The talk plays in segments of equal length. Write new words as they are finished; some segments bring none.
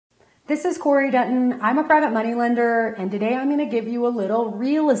This is Corey Dutton. I'm a private money lender, and today I'm going to give you a little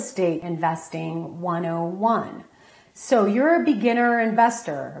real estate investing 101. So you're a beginner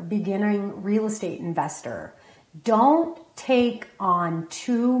investor, a beginning real estate investor. Don't take on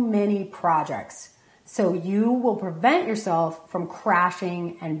too many projects so you will prevent yourself from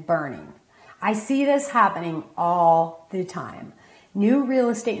crashing and burning. I see this happening all the time. New real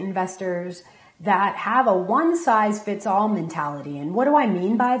estate investors that have a one-size-fits-all mentality. And what do I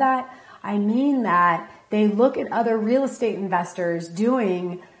mean by that? I mean that they look at other real estate investors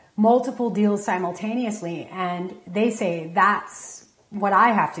doing multiple deals simultaneously and they say, that's what I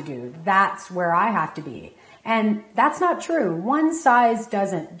have to do. That's where I have to be. And that's not true. One size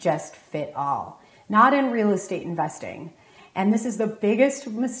doesn't just fit all. Not in real estate investing. And this is the biggest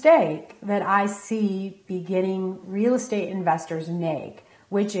mistake that I see beginning real estate investors make,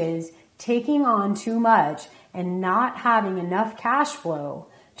 which is taking on too much and not having enough cash flow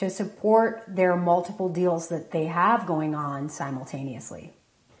to support their multiple deals that they have going on simultaneously.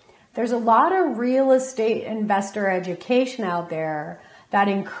 There's a lot of real estate investor education out there that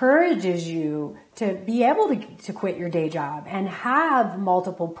encourages you to be able to quit your day job and have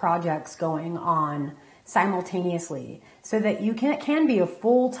multiple projects going on simultaneously so that you can be a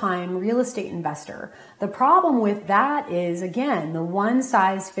full-time real estate investor. The problem with that is, again, the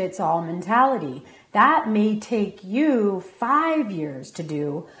one-size-fits-all mentality. That may take you 5 years to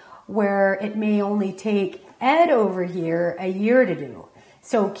do, where it may only take Ed over here a year to do.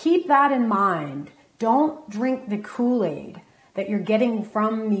 So keep that in mind. Don't drink the Kool-Aid that you're getting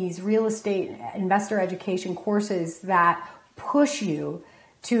from these real estate investor education courses that push you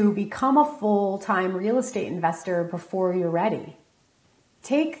to become a full-time real estate investor before you're ready.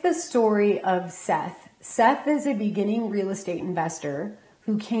 Take the story of Seth. Seth is a beginning real estate investor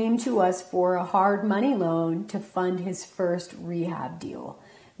who came to us for a hard money loan to fund his first rehab deal.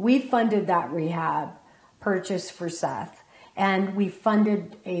 We funded that rehab purchase for Seth, and we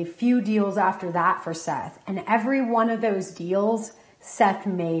funded a few deals after that for Seth. And every one of those deals, Seth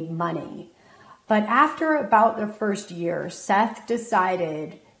made money. But after about the first year, Seth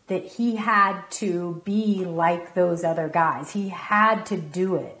decided that he had to be like those other guys. He had to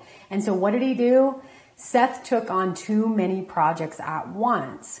do it. And so what did he do? Seth took on too many projects at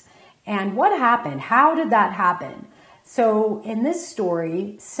once. And what happened? How did that happen? So in this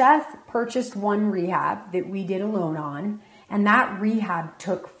story, Seth purchased one rehab that we did a loan on, and that rehab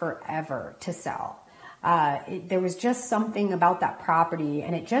took forever to sell. There was just something about that property,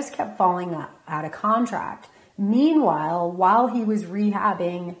 and it just kept falling out of contract. Meanwhile, while he was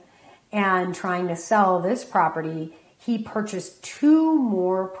rehabbing and trying to sell this property, he purchased 2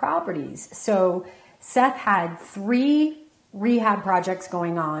 more properties. So Seth had 3 rehab projects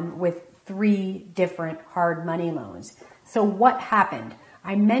going on with 3 different hard money loans. So what happened?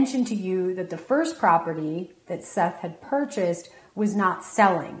 I mentioned to you that the first property that Seth had purchased was not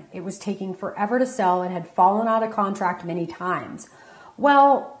selling. It was taking forever to sell and had fallen out of contract many times.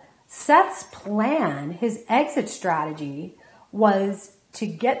 Well, Seth's plan, his exit strategy, was to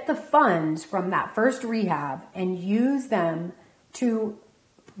get the funds from that first rehab and use them to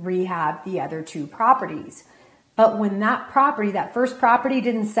rehab the other 2 properties. But when that first property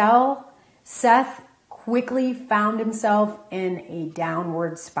didn't sell, Seth quickly found himself in a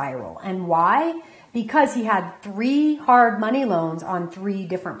downward spiral. And why? Because he had 3 hard money loans on 3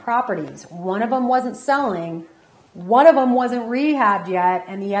 different properties. One of them wasn't selling, one of them wasn't rehabbed yet,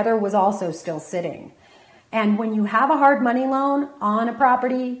 and the other was also still sitting. And when you have a hard money loan on a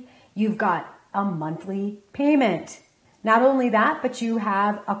property, you've got a monthly payment. Not only that, but you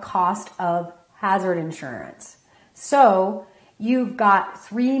have a cost of hazard insurance. So you've got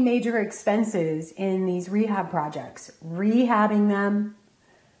 3 major expenses in these rehab projects: rehabbing them,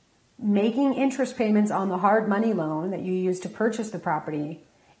 making interest payments on the hard money loan that you use to purchase the property,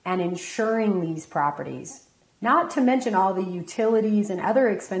 and insuring these properties. Not to mention all the utilities and other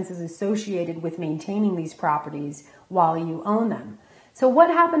expenses associated with maintaining these properties while you own them. So what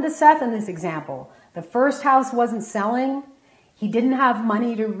happened to Seth in this example? The first house wasn't selling. He didn't have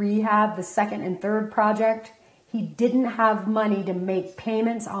money to rehab the second and third project. He didn't have money to make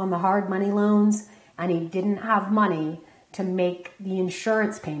payments on the hard money loans, and he didn't have money to make the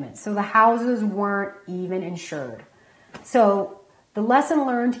insurance payments. So the houses weren't even insured. So the lesson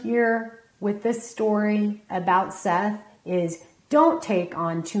learned here with this story about Seth is don't take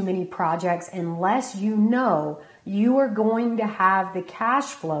on too many projects unless you know you are going to have the cash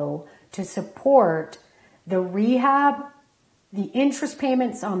flow to support the rehab, the interest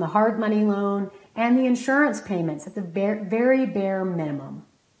payments on the hard money loan, and the insurance payments at the very bare minimum.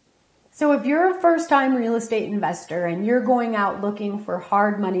 So if you're a first-time real estate investor and you're going out looking for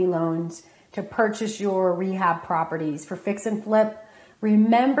hard money loans to purchase your rehab properties for fix and flip,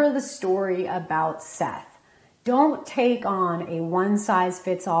 remember the story about Seth. Don't take on a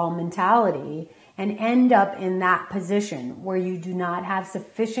one-size-fits-all mentality and end up in that position where you do not have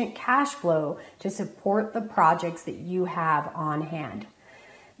sufficient cash flow to support the projects that you have on hand.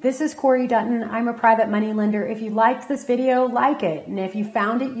 This is Corey Dutton. I'm a private money lender. If you liked this video, like it. And if you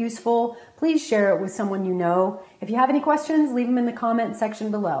found it useful, please share it with someone you know. If you have any questions, leave them in the comment section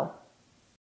below.